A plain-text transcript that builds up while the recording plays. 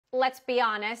let's be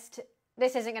honest,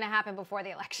 this isn't going to happen before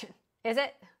the election, is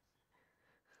it?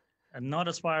 And not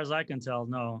as far as I can tell,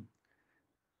 no.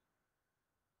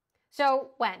 So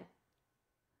when?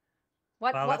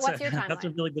 Well, What's your timeline? that's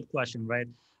a really good question, right?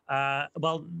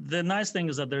 Well, the nice thing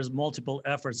is that there's multiple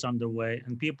efforts underway,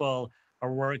 and people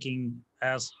are working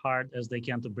as hard as they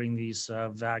can to bring these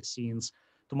vaccines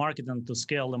to market and to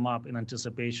scale them up in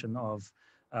anticipation of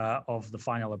the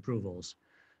final approvals.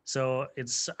 So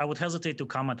I would hesitate to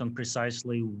comment on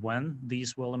precisely when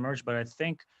these will emerge, but I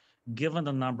think given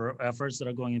the number of efforts that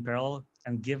are going in parallel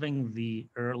and given the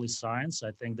early signs,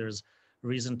 I think there's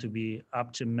reason to be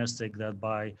optimistic that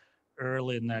by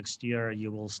early next year,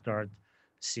 you will start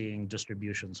seeing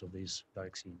distributions of these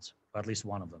vaccines, at least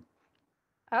one of them.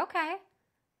 Okay.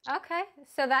 Okay.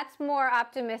 So that's more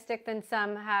optimistic than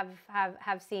some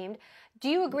have seemed. Do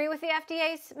you agree with the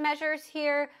FDA's measures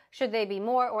here? Should they be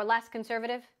more or less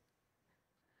conservative?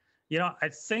 I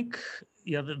think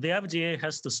the FDA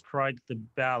has to strike the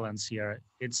balance here.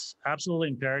 It's absolutely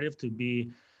imperative to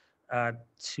be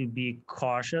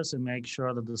cautious and make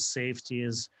sure that the safety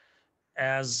is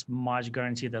as much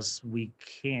guaranteed as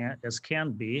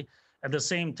can be. At the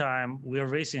same time, we're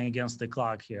racing against the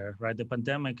clock here, right? The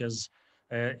pandemic is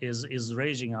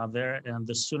raging out there, and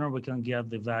the sooner we can get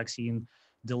the vaccine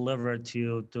delivered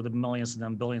to the millions and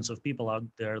then billions of people out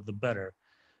there, the better.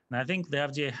 And I think the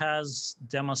FDA has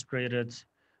demonstrated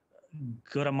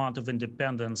good amount of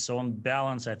independence. So on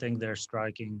balance, I think they're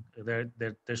striking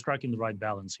the right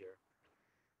balance here.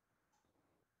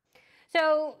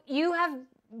 So you have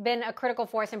been a critical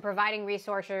force in providing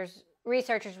researchers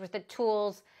with the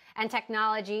tools and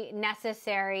technology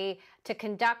necessary to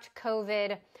conduct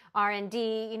COVID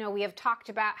R&D. We have talked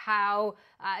about how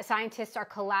scientists are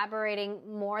collaborating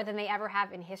more than they ever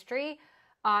have in history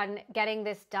on getting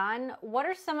this done. What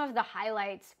are some of the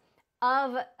highlights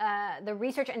of the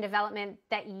research and development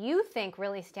that you think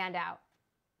really stand out?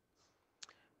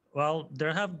 Well,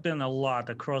 there have been a lot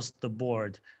across the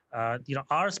board. Our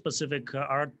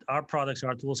products,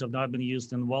 our tools have now been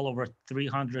used in well over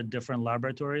 300 different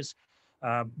laboratories,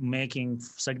 making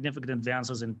significant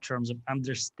advances in terms of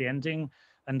understanding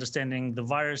the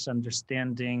virus,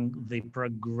 understanding the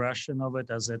progression of it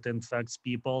as it infects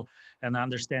people, and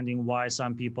understanding why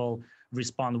some people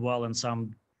respond well and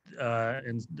some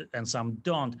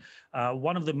don't.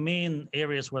 One of the main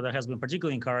areas where that has been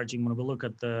particularly encouraging when we look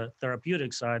at the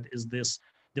therapeutic side is this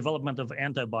development of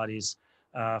antibodies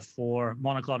for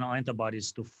monoclonal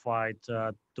antibodies to fight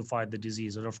the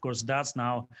disease. And of course, that's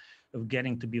now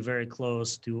getting to be very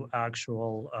close to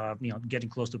getting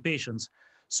close to patients.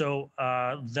 So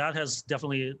that has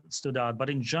definitely stood out. But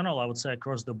in general, I would say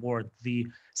across the board, the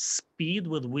speed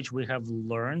with which we have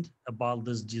learned about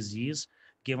this disease,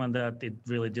 given that it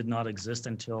really did not exist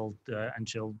until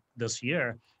this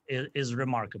year, is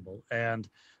remarkable. And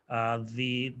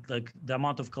the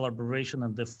amount of collaboration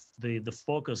and the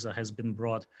focus that has been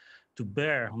brought to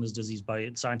bear on this disease by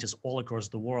scientists all across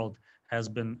the world has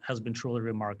been truly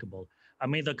remarkable. I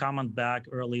made the comment back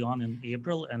early on in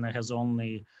April, and it has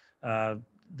only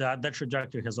that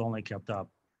trajectory has only kept up.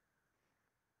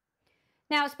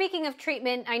 Now, speaking of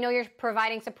treatment, I know you're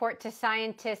providing support to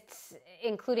scientists,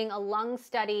 including a lung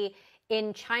study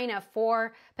in China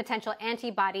for potential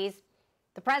antibodies.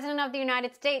 The President of the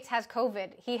United States has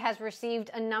COVID. He has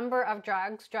received a number of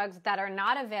drugs that are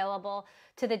not available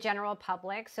to the general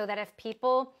public, so that if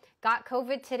people got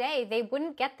COVID today, they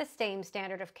wouldn't get the same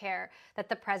standard of care that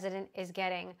the president is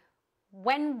getting.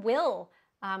 When will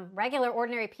regular,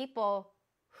 ordinary people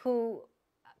who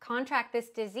contract this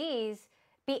disease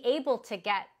be able to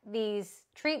get these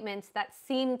treatments that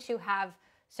seem to have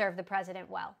served the president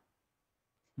well?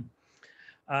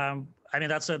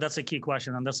 That's a key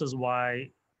question, and this is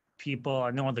why people, I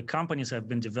know the companies have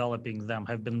been developing them,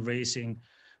 have been racing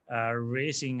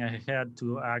ahead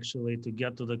to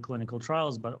get to the clinical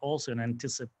trials, but also in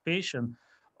anticipation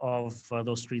of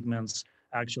those treatments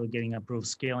actually getting approved,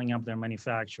 scaling up their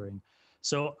manufacturing.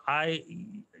 So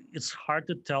it's hard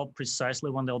to tell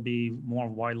precisely when they'll be more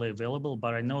widely available,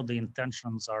 but I know the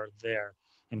intentions are there,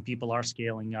 and people are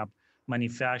scaling up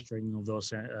manufacturing of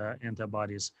those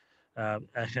antibodies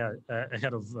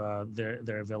ahead of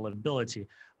their availability.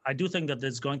 I do think that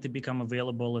it's going to become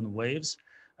available in waves.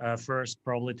 First,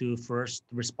 probably to first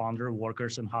responder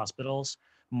workers in hospitals,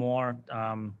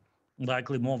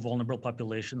 likely more vulnerable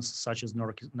populations such as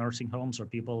nursing homes or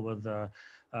people with the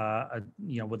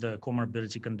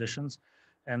comorbidity conditions,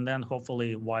 and then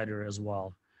hopefully wider as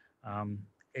well. I'm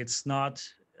not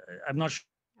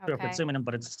sure if it's imminent,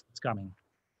 but it's coming.